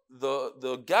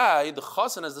guy, the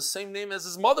Chassan, has the same name as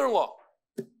his mother-in-law?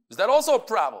 Is that also a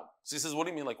problem? So he says, what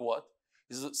do you mean, like what?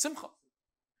 He says, Simcha.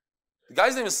 The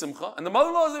guy's name is Simcha, and the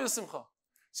mother-in-law's name is Simcha.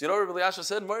 So you know what Rebbe Elyashiv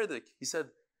said, Mordek? He said,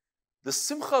 the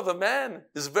Simcha of a man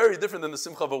is very different than the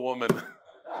Simcha of a woman.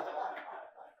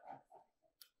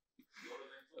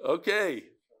 Okay.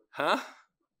 Huh?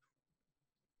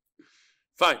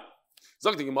 Fine.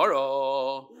 Zog the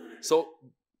Gemara. So,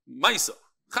 Maisa.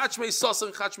 Chachmei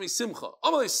sasan, chachmei simcha.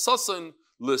 Amalei sasan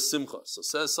le simcha. So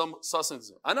says some sasan.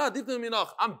 Ana adivna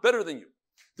minach. I'm better than you.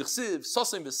 Dichsiv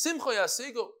sasan v'simcha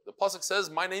yasigo. The pasuk says,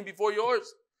 my name before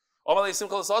yours. Amalei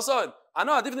simcha le sasan.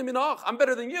 Ana adivna minach. I'm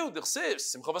better than you. Dichsiv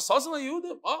simcha v'sasan le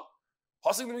Yehudim.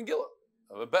 Pasuk the Megillah.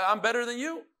 I'm better than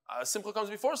you. Simcha comes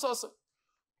before sasan.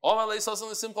 Amalei sasan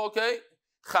le simcha. Okay.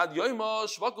 Chad yoima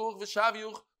shvakuch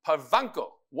v'shavyuch parvanko.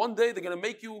 One day they're going to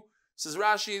make you, says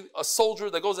Rashi, a soldier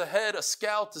that goes ahead, a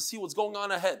scout to see what's going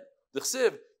on ahead. The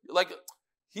chsiv, like,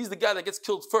 he's the guy that gets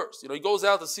killed first. You know, he goes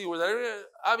out to see where that,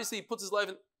 obviously he puts his life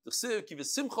in. The chsiv, kiv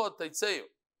simcha teitzeyu.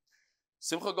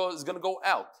 Simcha is going to go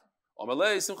out.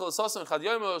 Amalei simcha l'sasan chad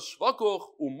yoima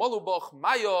shvakuch u'malubach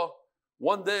maya.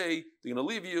 One day they're going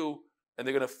to leave you and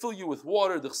they're going to fill you with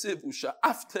water. The chsiv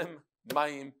u'sha'aftem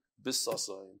mayim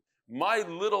b'sasan. My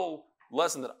little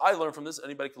lesson that I learned from this,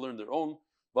 anybody can learn their own,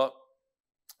 but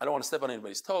I don't want to step on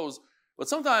anybody's toes. But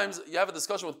sometimes you have a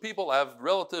discussion with people, I have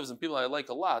relatives and people I like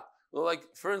a lot. They're like,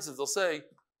 for instance, they'll say,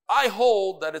 I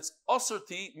hold that it's usher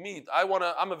to eat meat.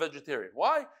 I'm a vegetarian.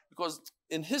 Why? Because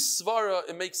in his svara,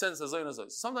 it makes sense as I.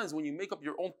 Sometimes when you make up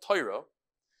your own Torah,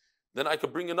 then I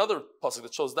could bring another pasuk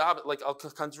that shows that. Like I'll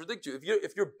contradict you.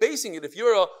 If you're basing it, if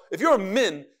you're a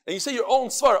min and you say your own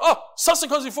svara, sasan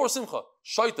comes before simcha.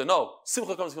 Shaita, no,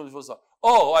 simcha comes before sasan.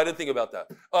 Oh, I didn't think about that.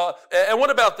 And what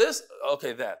about this?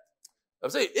 Okay, that. I'm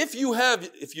saying if you have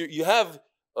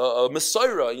a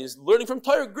Messiah and you're learning from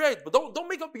Torah, great, but don't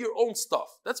make up your own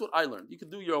stuff. That's what I learned. You can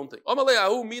do your own thing.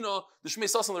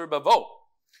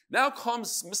 Now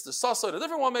comes Mr. Sasan, a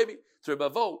different one maybe, to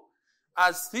Rebavo.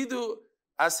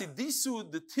 Asidisu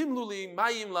the timluli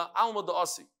mayim la alma da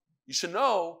asi. You should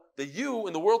know that you,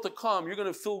 in the world to come, you're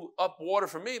going to fill up water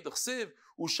for me.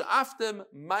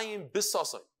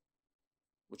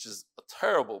 Which is a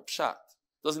terrible pshat.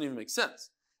 Doesn't even make sense.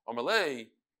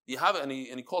 Amalei, you have it, and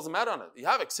he calls him out on it. You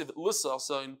have it.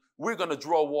 We're going to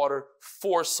draw water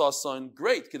for sasain.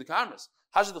 Great. It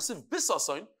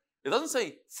doesn't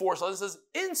say for sasain. It says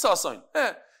in sasain.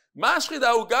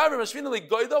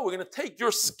 We're going to take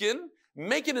your skin,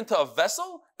 make it into a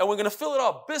vessel, and we're going to fill it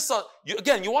up.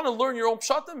 You want to learn your own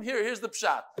pshatim? Here's the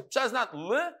pshat. Pshat is not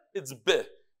le, it's be.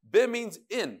 Be means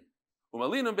in.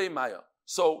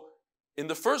 So, in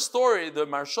the first story, the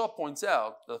Maharsha points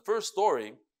out, the first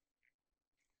story,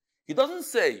 he doesn't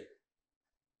say,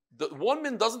 the one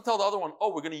man doesn't tell the other one,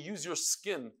 oh, we're going to use your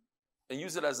skin and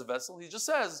use it as a vessel. He just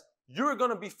says, you're going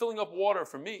to be filling up water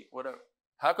for me, whatever.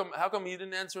 How come he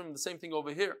didn't answer him the same thing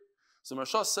over here? So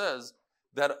Maharsha says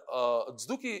that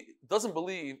Tzduki doesn't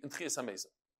believe in Tchias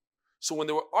HaMesim. So when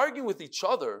they were arguing with each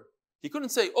other, he couldn't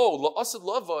say, oh, la'asid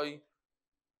lavai,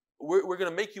 we're going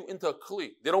to make you into a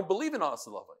kli. They don't believe in la'asid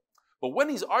lavai. But when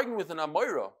he's arguing with an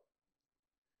Amoira,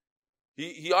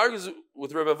 he argues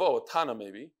with Rebbe Vo, a Tana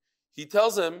maybe. He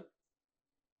tells him,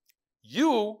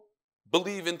 you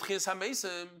believe in Tchias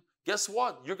HaMesim. Guess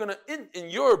what? You're going to,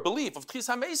 in your belief of Tchias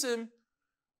HaMesim,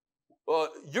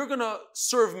 you're going to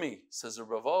serve me. Says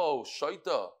Rebbe Vo,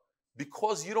 Shaita.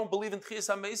 Because you don't believe in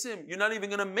Tchias HaMesim, you're not even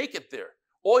going to make it there.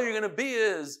 All you're going to be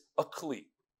is a Kli.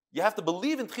 You have to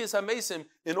believe in Tchias HaMesim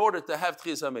in order to have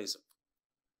Tchias HaMesim.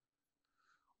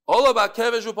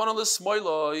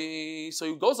 So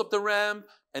he goes up the ramp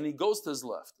and he goes to his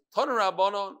left. Anytime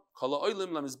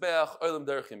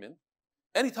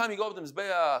you go up the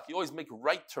Mizbeach, you always make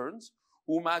right turns.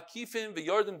 We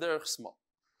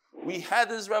had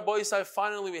this, Rabbi Yisai,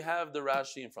 finally we have the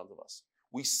Rashi in front of us.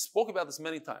 We spoke about this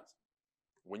many times.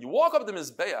 When you walk up the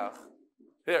Mizbeach,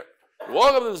 you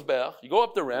go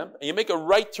up the ramp and you make a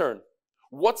right turn.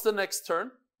 What's the next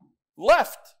turn?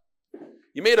 Left.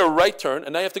 You made a right turn,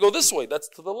 and now you have to go this way. That's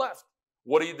to the left.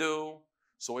 What do?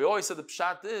 So we always said the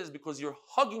pshat is because you're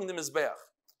hugging the Mizbeach.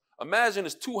 Imagine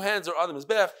his two hands are on the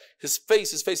Mizbeach, his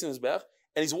face is facing the Mizbeach,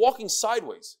 and he's walking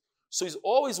sideways. So he's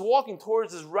always walking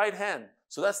towards his right hand.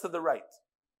 So that's to the right.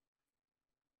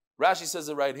 Rashi says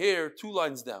it right here, 2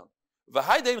 lines down. The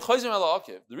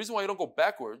reason why you don't go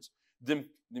backwards, then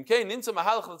he's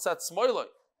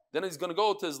going to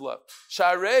go to his left.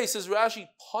 Sharei, says Rashi,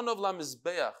 panav la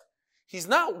Mizbeach. He's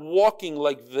not walking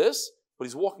like this, but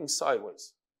he's walking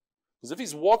sideways. Because if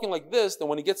he's walking like this, then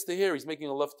when he gets to here, he's making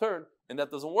a left turn, and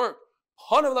that doesn't work.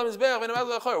 Why is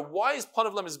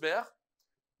Panav la Mizbeach?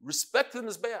 Respect the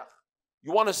Mizbeach.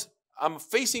 You want to, I'm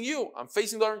facing you. I'm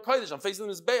facing the Aron Kodesh. I'm facing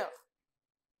the Mizbeach.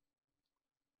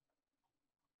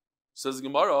 Says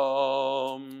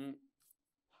Gemara,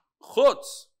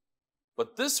 Chutz.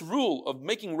 But this rule of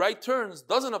making right turns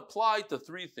doesn't apply to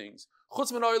 3 things. You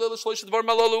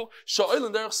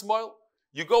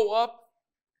go up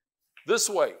this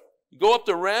way. You go up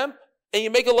the ramp and you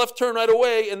make a left turn right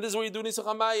away, and this is where you do Nisuch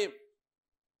HaMayim.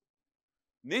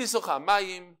 Nisuch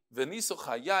HaMayim v'Nisuch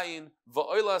HaYayin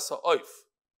v'Oilas HaOif.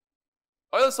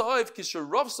 Oilas HaOif kisher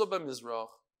Rav Soba Mizrach.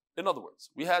 In other words,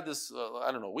 we had this,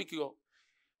 a week ago.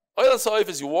 Oilas HaOif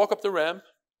is you walk up the ramp,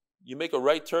 you make a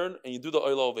right turn, and you do the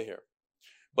Oila over here.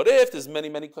 But if there's many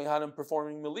kohanim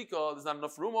performing Melika, there's not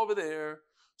enough room over there,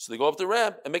 so they go up the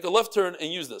ramp and make a left turn and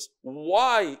use this.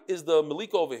 Why is the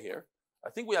Melika over here? I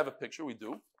think we have a picture, we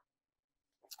do.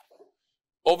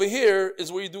 Over here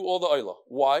is where you do all the Oila.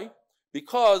 Why?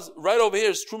 Because right over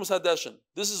here is Trumas Hadeshin.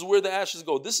 This is where the ashes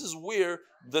go. This is where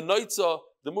the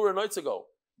Mura Noitza go.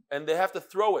 And they have to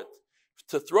throw it.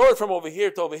 To throw it from over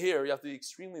here to over here, you have to be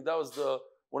that was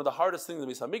one of the hardest things in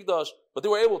the Beis HaMikdash, but they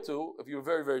were able to if you were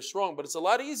very, very strong. But it's a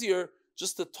lot easier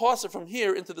just to toss it from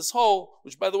here into this hole,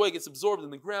 which, by the way, gets absorbed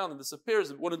in the ground and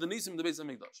disappears. One of the nisim in the Beis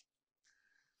HaMikdash.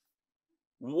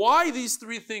 Why these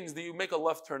 3 things do you make a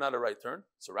left turn, not a right turn?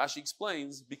 So Rashi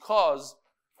explains, because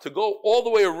to go all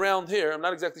the way around here, I'm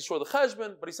not exactly sure the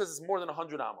cheshbon, but he says it's more than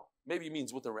 100 amma. Maybe he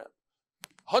means with the ramp.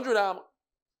 100 amma.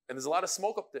 And there's a lot of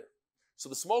smoke up there. So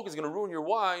the smoke is going to ruin your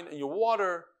wine and your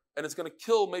water, and it's going to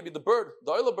kill maybe the bird,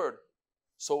 the oila bird.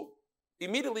 So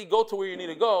immediately go to where you need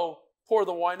to go, pour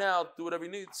the wine out, do whatever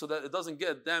you need so that it doesn't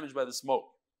get damaged by the smoke.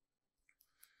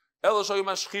 According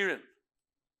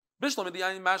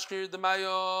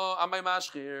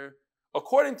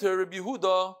to Rabbi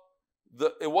Yehuda,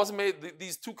 it wasn't made.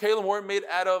 These 2 kelim weren't made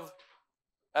out of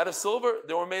silver.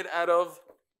 They were made out of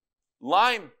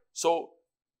lime. So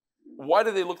why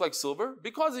did they look like silver?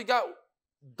 Because it got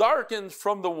darkened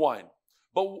from the wine.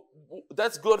 But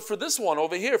that's good for this one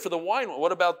over here, for the wine one.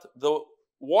 What about the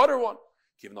water one?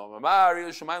 Since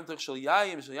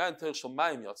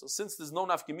there's no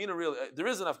nafkamina, really, there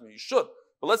is a nafkamina. You should,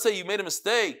 but let's say you made a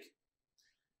mistake.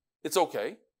 It's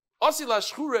okay.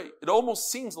 It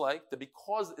almost seems like that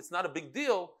because it's not a big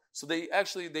deal, so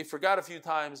they forgot a few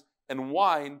times, and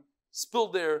wine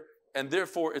spilled there, and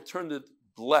therefore it turned it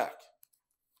black.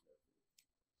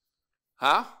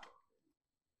 Huh?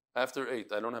 After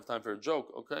 8, I don't have time for a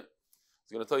joke. Okay, I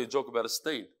was going to tell you a joke about a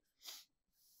stain.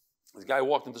 This guy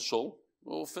walked into shul.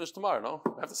 We'll finish tomorrow, no?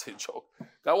 I have to say a joke.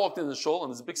 Guy walked into the shul,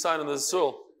 and there's a big sign on the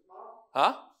shul.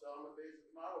 Huh?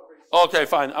 Okay,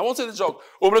 fine. I won't say the joke.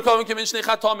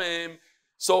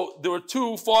 So there were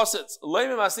 2 faucets.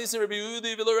 Maybe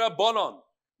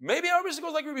our Mishnah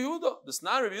goes like Rabbi Yehuda. This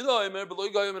not Rabbi Yehuda.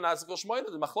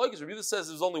 The Machlokes, Rabbi Yehuda says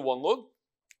there's only 1 lug,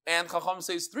 and Chacham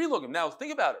says 3 lugim. Now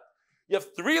think about it. You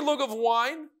have 3 lug of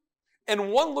wine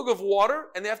and 1 lug of water,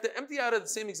 and they have to empty out at the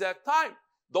same exact time.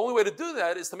 The only way to do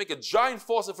that is to make a giant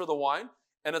faucet for the wine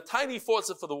and a tiny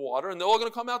faucet for the water, and they're all going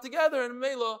to come out together, and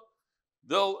Mela,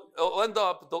 they'll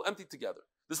empty together.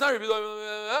 This is not Rabbi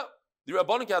Yehuda.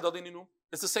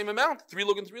 It's the same amount, 3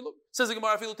 lug and 3 lug. Says the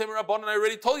Gemara, and I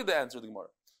already told you the answer to the Gemara.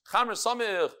 Chamer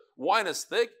samich, wine is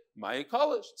thick, ma'ay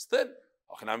kalish, it's thin.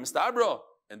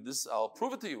 And this, I'll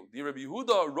prove it to you. The Rabbi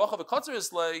Yehuda, rochav v'katzer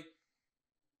islay,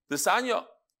 the Sanya,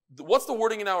 what's the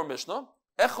wording in our Mishnah?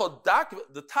 Echod dak,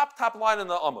 the top line in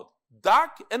the Amud.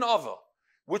 Dak and ava,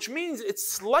 which means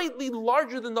it's slightly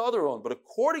larger than the other one. But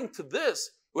according to this,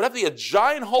 it would have to be a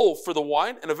giant hole for the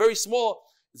wine and a very small.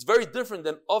 It's very different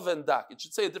than ava and dak. It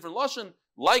should say a different lashon,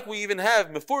 like we even have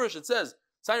mefurish. It says,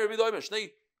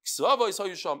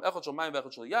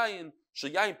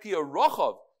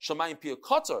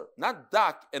 not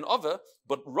dak and ava,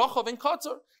 but rachav and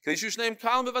katzar.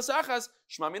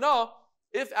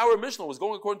 If our Mishnah was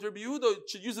going according to Rabbi Yehuda, it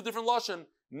should use a different lashon,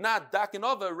 not dak and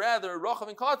ava, rather rachav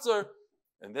and katzar,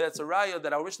 and that's a raya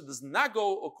that our Mishnah does not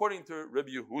go according to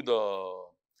Rabbi Yehuda.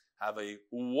 Have a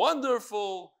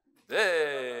wonderful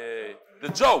day. The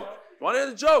joke. You want to hear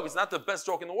the joke? It's not the best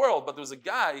joke in the world, but there was a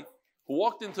guy who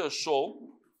walked into a shul,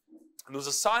 and there was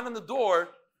a sign on the door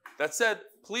that said,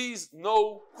 "Please,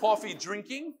 no coffee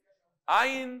drinking."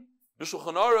 Ayin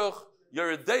b'Shulchan Aruch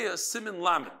Yeredeya Siman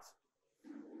Lamed.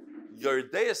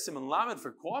 Yeredeya Siman Lamed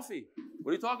for coffee?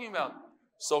 What are you talking about?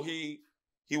 So he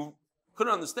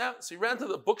couldn't understand, so he ran to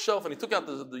the bookshelf and he took out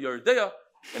the Yeredeya,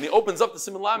 and he opens up the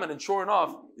Siman Lamed, and sure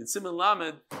enough, in Siman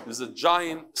Lamed, there's a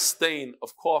giant stain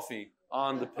of coffee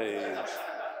on the page.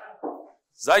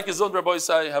 Zayke Zund, Rabbi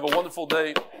Yisai, have a wonderful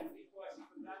day.